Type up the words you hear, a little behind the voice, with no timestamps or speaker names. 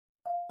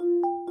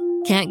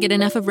Can't get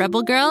enough of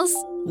Rebel Girls?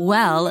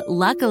 Well,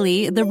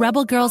 luckily, the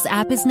Rebel Girls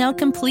app is now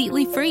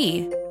completely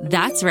free.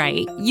 That's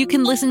right. You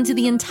can listen to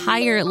the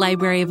entire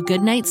library of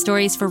goodnight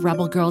stories for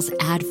Rebel Girls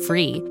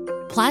ad-free.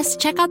 Plus,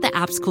 check out the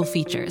app's cool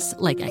features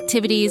like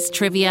activities,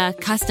 trivia,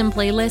 custom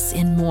playlists,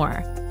 and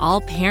more.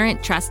 All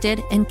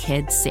parent-trusted and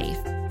kids-safe.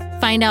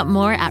 Find out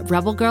more at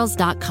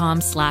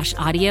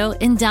rebelgirls.com/audio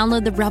and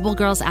download the Rebel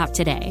Girls app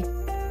today.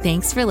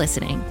 Thanks for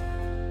listening.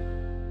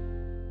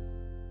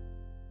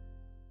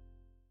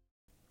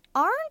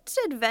 Aren't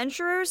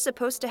adventurers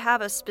supposed to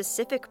have a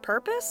specific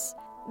purpose?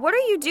 What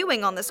are you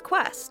doing on this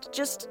quest?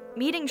 Just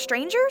meeting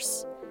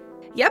strangers?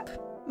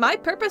 Yep, my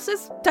purpose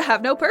is to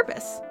have no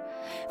purpose.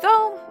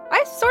 Though,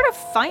 I sort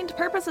of find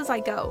purpose as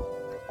I go.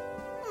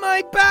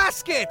 My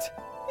basket!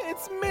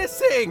 It's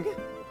missing!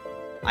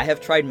 I have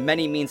tried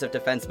many means of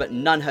defense, but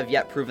none have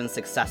yet proven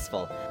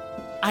successful.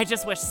 I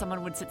just wish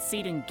someone would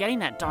succeed in getting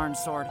that darn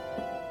sword.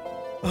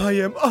 I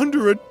am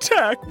under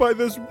attack by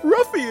this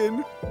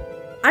ruffian!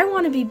 I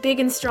want to be big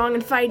and strong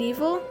and fight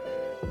evil.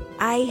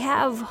 I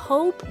have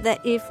hope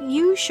that if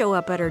you show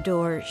up at her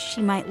door,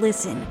 she might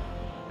listen.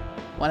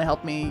 Want to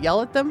help me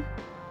yell at them?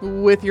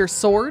 With your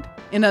sword?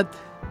 In a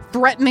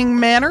threatening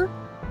manner?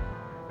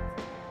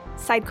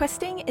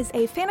 Sidequesting is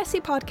a fantasy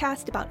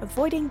podcast about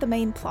avoiding the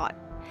main plot.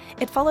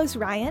 It follows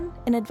Ryan,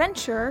 an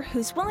adventurer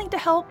who's willing to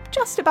help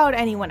just about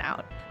anyone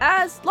out,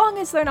 as long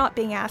as they're not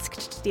being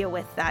asked to deal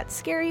with that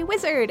scary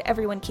wizard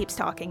everyone keeps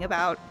talking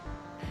about.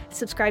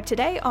 Subscribe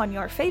today on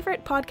your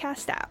favorite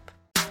podcast app.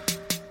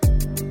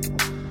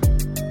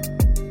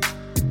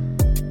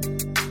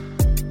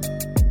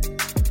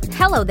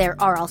 Hello there,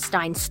 R.L.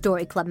 Stein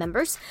Story Club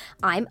members.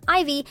 I'm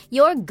Ivy,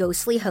 your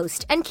ghostly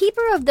host and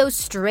keeper of those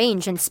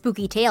strange and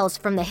spooky tales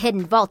from the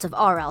hidden vault of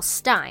R.L.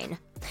 Stein.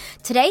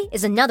 Today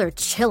is another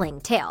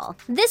chilling tale.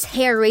 This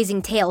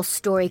hair-raising tale,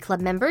 Story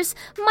Club members,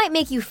 might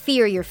make you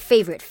fear your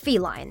favorite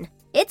feline.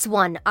 It's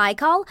one I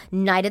call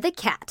Night of the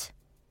Cat.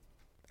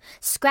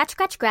 Scratch,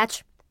 scratch,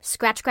 scratch.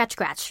 Scratch, scratch,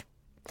 scratch.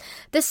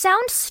 The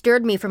sound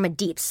stirred me from a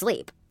deep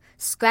sleep.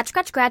 Scratch,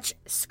 scratch, scratch.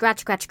 Scratch,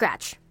 scratch,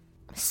 scratch.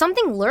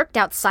 Something lurked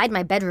outside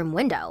my bedroom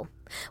window.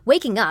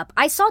 Waking up,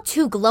 I saw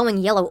two glowing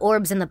yellow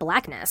orbs in the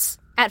blackness.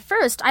 At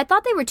first, I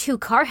thought they were two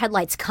car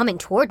headlights coming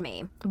toward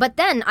me, but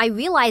then I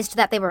realized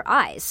that they were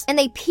eyes, and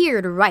they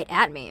peered right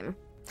at me.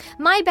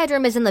 My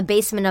bedroom is in the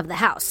basement of the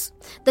house.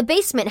 The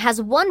basement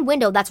has one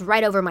window that's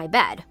right over my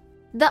bed.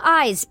 The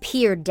eyes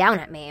peered down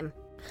at me.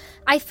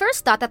 I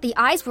first thought that the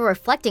eyes were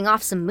reflecting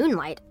off some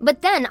moonlight,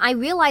 but then I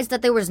realized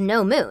that there was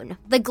no moon.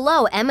 The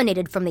glow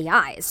emanated from the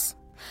eyes.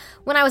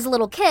 When I was a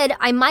little kid,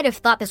 I might have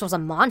thought this was a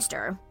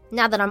monster.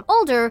 Now that I'm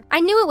older,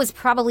 I knew it was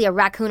probably a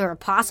raccoon or a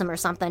possum or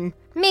something.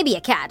 Maybe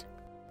a cat.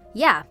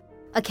 Yeah,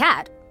 a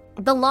cat.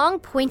 The long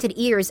pointed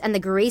ears and the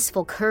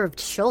graceful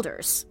curved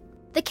shoulders.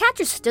 The cat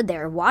just stood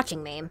there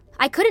watching me.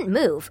 I couldn't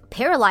move,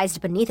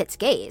 paralyzed beneath its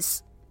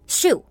gaze.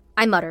 Shoo,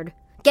 I muttered.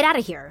 Get out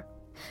of here.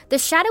 The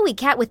shadowy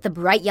cat with the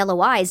bright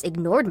yellow eyes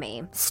ignored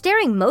me,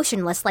 staring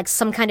motionless like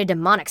some kind of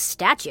demonic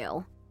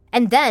statue.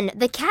 And then,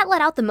 the cat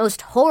let out the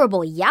most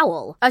horrible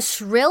yowl, a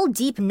shrill,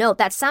 deep note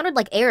that sounded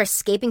like air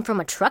escaping from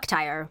a truck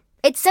tire.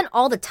 It sent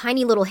all the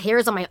tiny little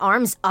hairs on my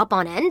arms up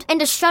on end,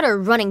 and a shudder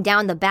running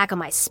down the back of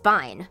my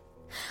spine.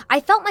 I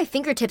felt my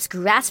fingertips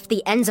grasp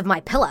the ends of my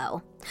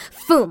pillow.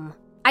 Foom!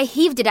 I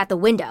heaved it at the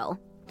window.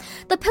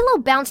 The pillow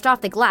bounced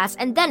off the glass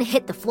and then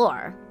hit the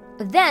floor.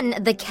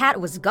 Then, the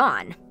cat was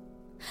gone.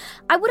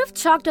 I would have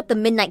chalked up the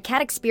midnight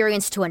cat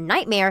experience to a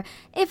nightmare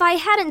if I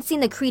hadn't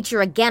seen the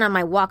creature again on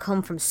my walk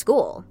home from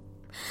school.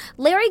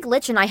 Larry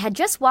Glitch and I had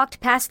just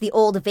walked past the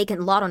old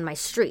vacant lot on my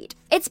street.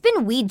 It's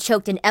been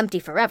weed-choked and empty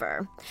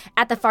forever.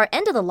 At the far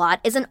end of the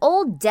lot is an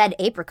old dead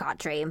apricot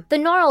tree, the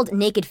gnarled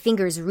naked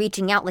fingers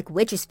reaching out like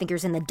witches'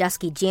 fingers in the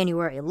dusky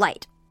January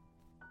light.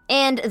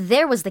 And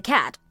there was the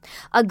cat,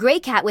 a gray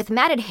cat with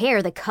matted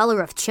hair the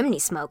color of chimney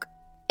smoke.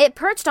 It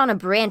perched on a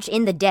branch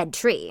in the dead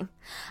tree.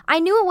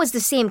 I knew it was the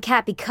same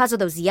cat because of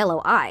those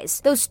yellow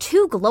eyes, those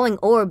two glowing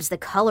orbs the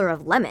color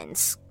of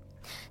lemons.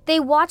 They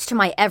watched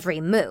my every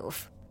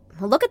move.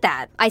 Look at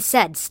that, I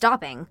said,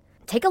 stopping.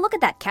 Take a look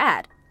at that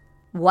cat.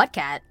 What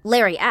cat?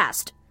 Larry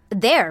asked.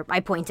 There,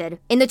 I pointed,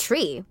 in the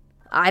tree.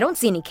 I don't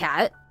see any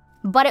cat.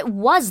 But it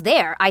was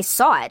there, I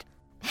saw it.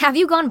 Have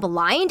you gone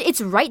blind?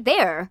 It's right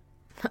there.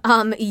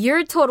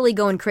 You're totally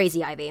going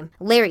crazy, Ivy,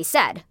 Larry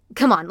said.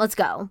 Come on, let's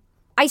go.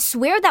 I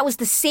swear that was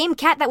the same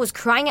cat that was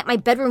crying at my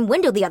bedroom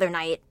window the other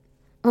night.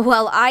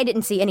 Well, I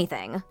didn't see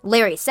anything,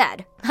 Larry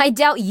said. I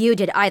doubt you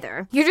did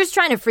either. You're just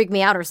trying to freak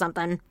me out or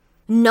something.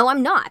 No,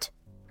 I'm not.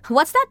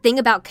 What's that thing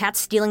about cats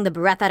stealing the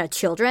breath out of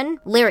children?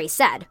 Larry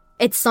said.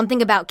 It's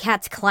something about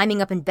cats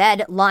climbing up in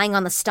bed, lying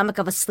on the stomach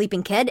of a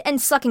sleeping kid,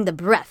 and sucking the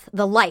breath,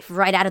 the life,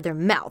 right out of their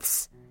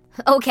mouths.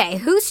 Okay,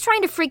 who's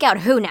trying to freak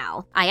out who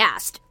now? I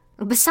asked.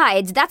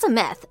 Besides, that's a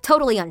myth,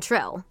 totally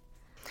untrue.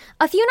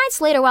 A few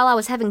nights later, while I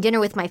was having dinner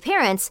with my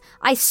parents,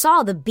 I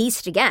saw the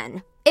beast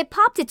again. It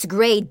popped its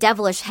gray,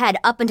 devilish head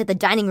up into the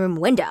dining room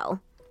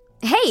window.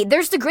 Hey,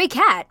 there's the gray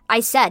cat,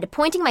 I said,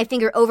 pointing my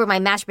finger over my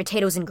mashed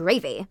potatoes and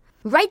gravy.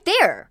 Right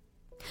there.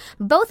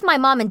 Both my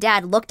mom and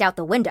dad looked out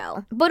the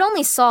window, but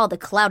only saw the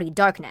cloudy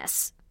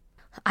darkness.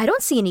 "I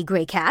don't see any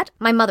gray cat,"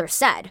 my mother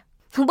said.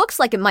 "Looks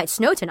like it might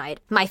snow tonight,"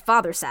 my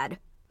father said.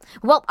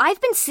 "Well,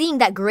 I've been seeing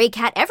that gray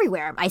cat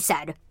everywhere," I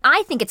said.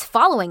 "I think it's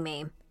following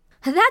me."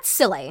 "That's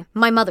silly,"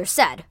 my mother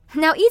said.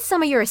 "Now eat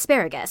some of your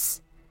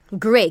asparagus."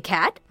 "Gray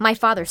cat?" my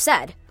father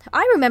said.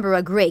 "I remember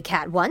a gray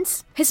cat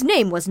once. His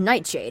name was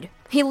Nightshade.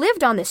 He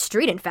lived on this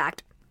street, in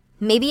fact."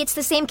 "Maybe it's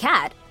the same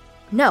cat."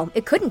 "No,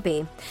 it couldn't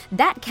be.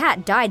 That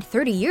cat died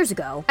 30 years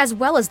ago, as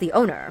well as the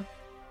owner."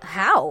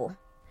 "How?"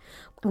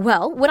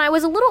 "Well, when I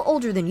was a little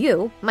older than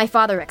you," my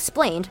father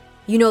explained.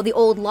 "You know the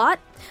old lot?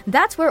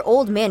 That's where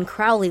Old Man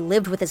Crowley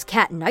lived with his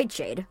cat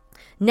Nightshade.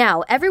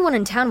 Now, everyone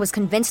in town was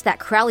convinced that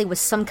Crowley was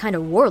some kind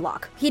of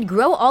warlock. He'd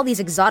grow all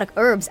these exotic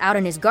herbs out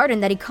in his garden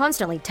that he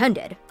constantly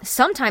tended.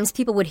 Sometimes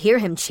people would hear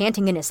him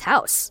chanting in his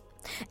house.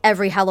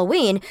 Every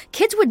Halloween,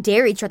 kids would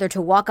dare each other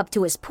to walk up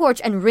to his porch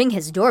and ring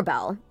his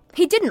doorbell.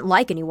 He didn't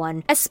like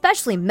anyone,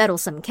 especially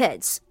meddlesome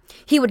kids.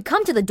 He would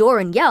come to the door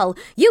and yell,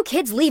 'You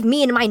kids leave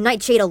me and my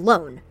Nightshade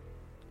alone.'"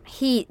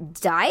 "He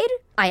died?"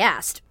 I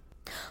asked.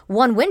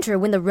 "One winter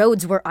when the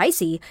roads were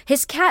icy,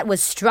 his cat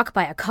was struck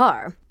by a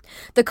car.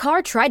 The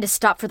car tried to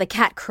stop for the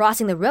cat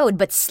crossing the road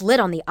but slid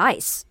on the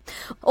ice.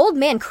 Old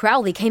Man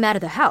Crowley came out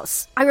of the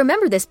house. I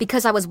remember this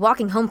because I was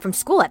walking home from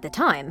school at the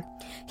time.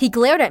 He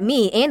glared at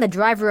me and the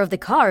driver of the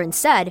car and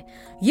said,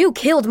 'You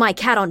killed my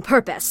cat on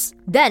purpose.'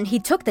 Then he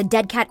took the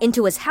dead cat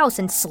into his house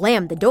and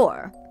slammed the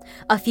door.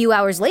 A few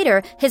hours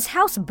later, his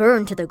house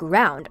burned to the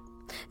ground.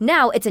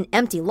 Now it's an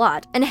empty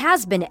lot and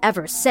has been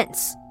ever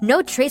since.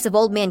 No trace of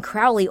Old Man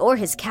Crowley or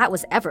his cat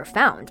was ever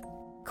found.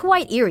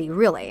 Quite eerie,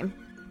 really."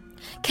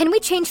 "Can we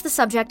change the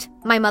subject?"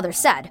 my mother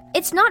said.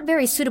 "It's not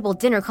very suitable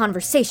dinner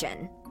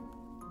conversation."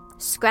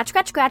 Scratch,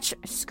 scratch, scratch,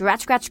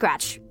 scratch, scratch,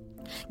 scratch.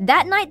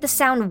 That night, the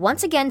sound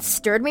once again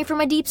stirred me from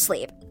a deep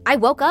sleep. I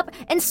woke up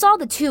and saw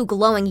the two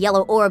glowing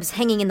yellow orbs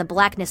hanging in the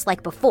blackness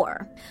like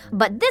before.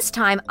 But this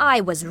time,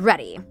 I was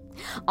ready.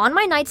 On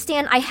my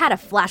nightstand, I had a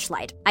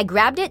flashlight. I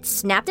grabbed it,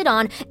 snapped it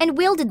on, and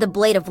wielded the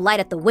blade of light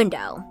at the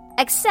window.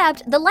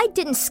 Except, the light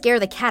didn't scare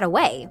the cat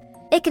away.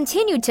 It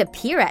continued to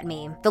peer at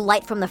me, the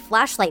light from the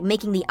flashlight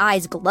making the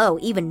eyes glow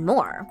even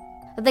more.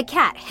 The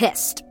cat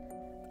hissed.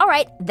 "All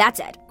right, that's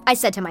it," I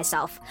said to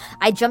myself.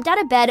 I jumped out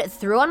of bed,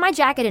 threw on my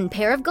jacket and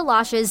pair of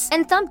galoshes,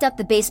 and thumped up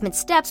the basement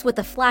steps with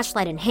the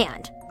flashlight in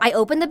hand. I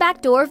opened the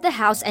back door of the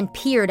house and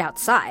peered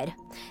outside.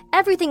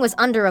 Everything was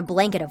under a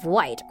blanket of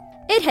white.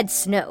 It had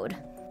snowed.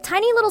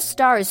 Tiny little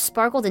stars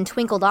sparkled and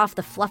twinkled off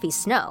the fluffy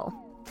snow.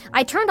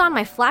 I turned on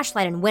my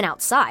flashlight and went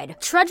outside,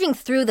 trudging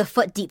through the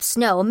foot-deep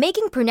snow,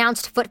 making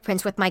pronounced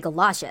footprints with my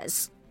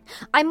galoshes.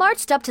 I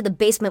marched up to the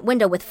basement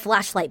window with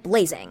flashlight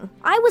blazing.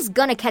 I was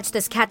gonna catch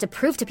this cat to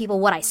prove to people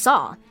what I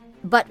saw.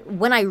 But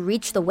when I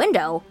reached the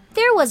window,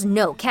 there was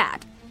no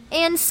cat.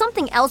 And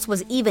something else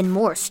was even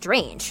more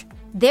strange.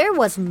 There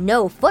was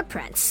no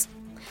footprints.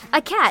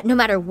 A cat, no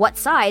matter what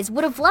size,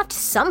 would have left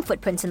some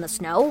footprints in the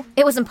snow.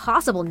 It was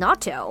impossible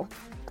not to.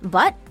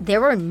 But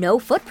there were no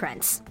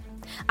footprints.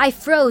 I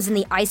froze in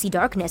the icy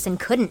darkness and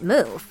couldn't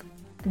move.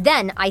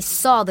 Then I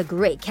saw the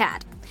gray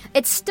cat.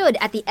 It stood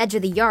at the edge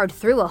of the yard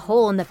through a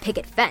hole in the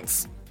picket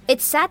fence.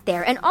 It sat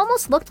there and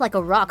almost looked like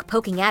a rock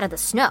poking out of the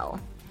snow.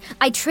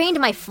 I trained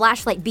my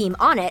flashlight beam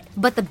on it,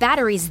 but the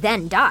batteries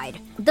then died.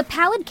 The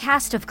pallid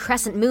cast of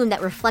crescent moon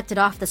that reflected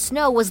off the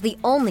snow was the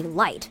only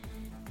light.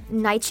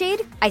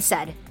 "Nightshade?" I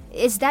said.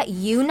 "Is that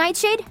you,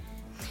 Nightshade?"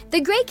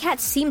 The gray cat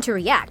seemed to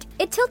react.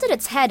 It tilted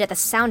its head at the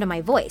sound of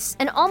my voice,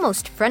 an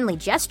almost friendly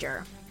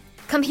gesture.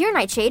 "Come here,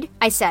 Nightshade,"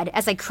 I said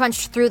as I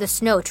crunched through the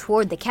snow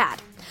toward the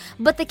cat.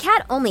 But the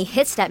cat only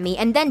hissed at me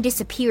and then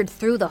disappeared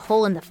through the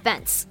hole in the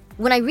fence.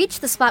 When I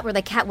reached the spot where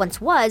the cat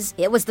once was,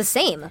 it was the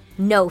same.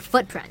 No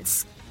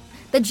footprints.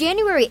 The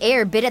January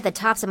air bit at the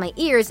tops of my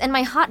ears and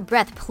my hot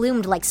breath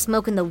plumed like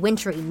smoke in the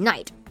wintry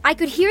night. I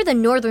could hear the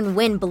northern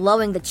wind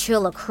blowing the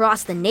chill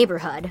across the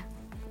neighborhood.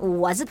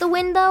 Was it the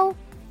wind, though?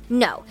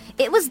 No,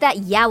 it was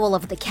that yowl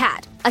of the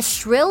cat, a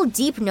shrill,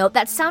 deep note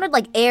that sounded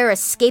like air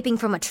escaping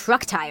from a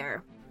truck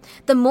tire.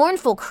 The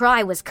mournful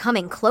cry was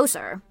coming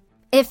closer.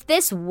 If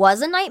this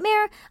was a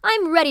nightmare,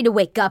 I'm ready to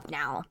wake up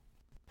now.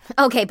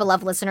 Okay,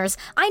 beloved listeners,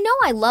 I know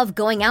I love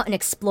going out and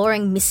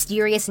exploring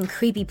mysterious and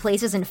creepy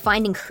places and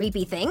finding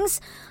creepy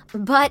things,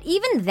 but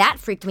even that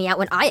freaked me out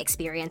when I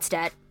experienced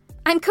it.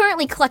 I'm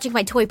currently clutching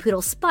my toy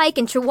poodle Spike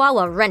and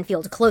Chihuahua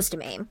Renfield close to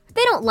me.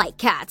 They don't like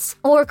cats,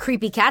 or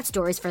creepy cat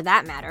stories for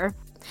that matter.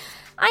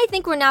 I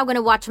think we're now going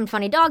to watch some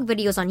funny dog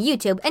videos on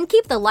YouTube and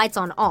keep the lights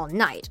on all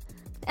night.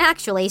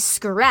 Actually,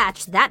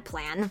 scratch that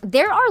plan.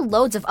 There are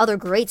loads of other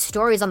great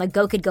stories on the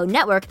Go Kid Go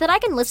network that I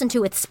can listen to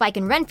with Spike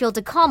and Renfield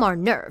to calm our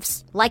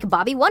nerves. Like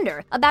Bobby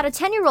Wonder, about a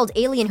 10-year-old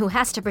alien who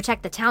has to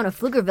protect the town of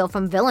Pflugerville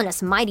from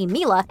villainous Mighty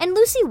Mila, and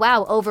Lucy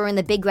Wow over in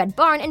the Big Red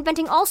Barn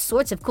inventing all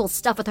sorts of cool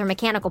stuff with her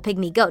mechanical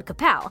pygmy goat,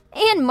 Kapow.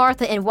 And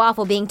Martha and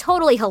Waffle being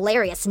totally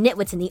hilarious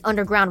nitwits in the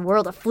underground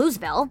world of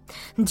Floozeville.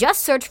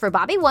 Just search for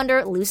Bobby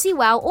Wonder, Lucy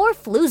Wow, or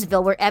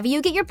Floozeville wherever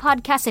you get your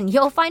podcasts and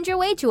you'll find your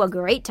way to a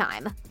great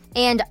time.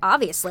 And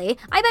obviously,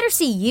 I better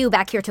see you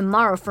back here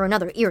tomorrow for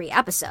another eerie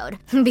episode.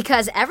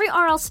 Because every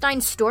R.L.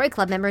 Stine Story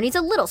Club member needs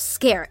a little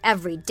scare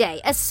every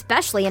day,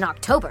 especially in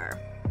October.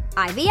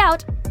 Ivy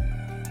out.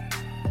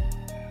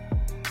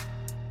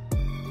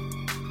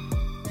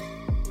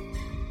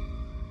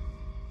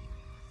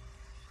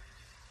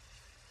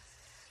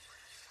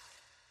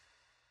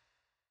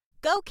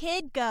 Go,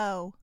 kid,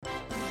 go.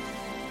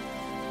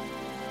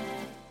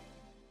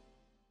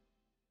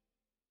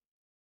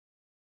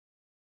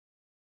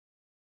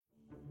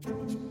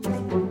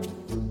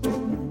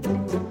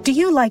 Do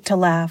you like to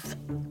laugh?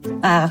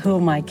 Who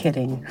am I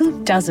kidding?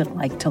 Who doesn't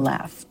like to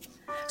laugh?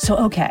 So,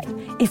 okay,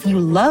 if you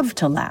love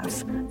to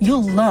laugh,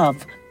 you'll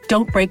love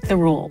Don't Break the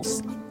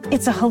Rules.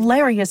 It's a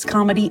hilarious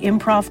comedy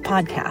improv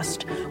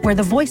podcast where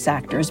the voice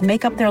actors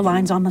make up their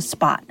lines on the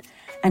spot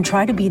and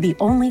try to be the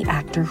only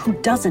actor who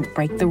doesn't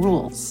break the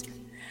rules.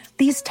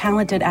 These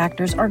talented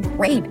actors are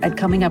great at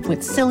coming up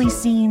with silly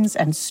scenes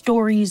and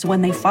stories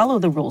when they follow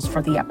the rules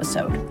for the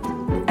episode.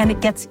 And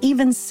it gets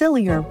even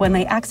sillier when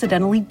they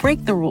accidentally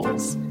break the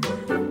rules.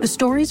 The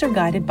stories are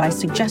guided by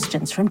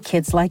suggestions from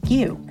kids like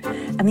you,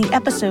 and the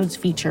episodes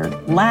feature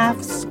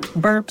laughs,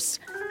 burps,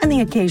 and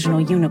the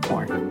occasional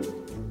unicorn.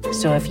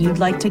 So if you'd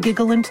like to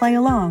giggle and play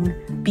along,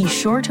 be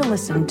sure to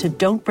listen to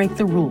Don't Break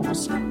the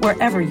Rules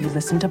wherever you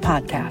listen to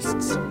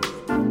podcasts.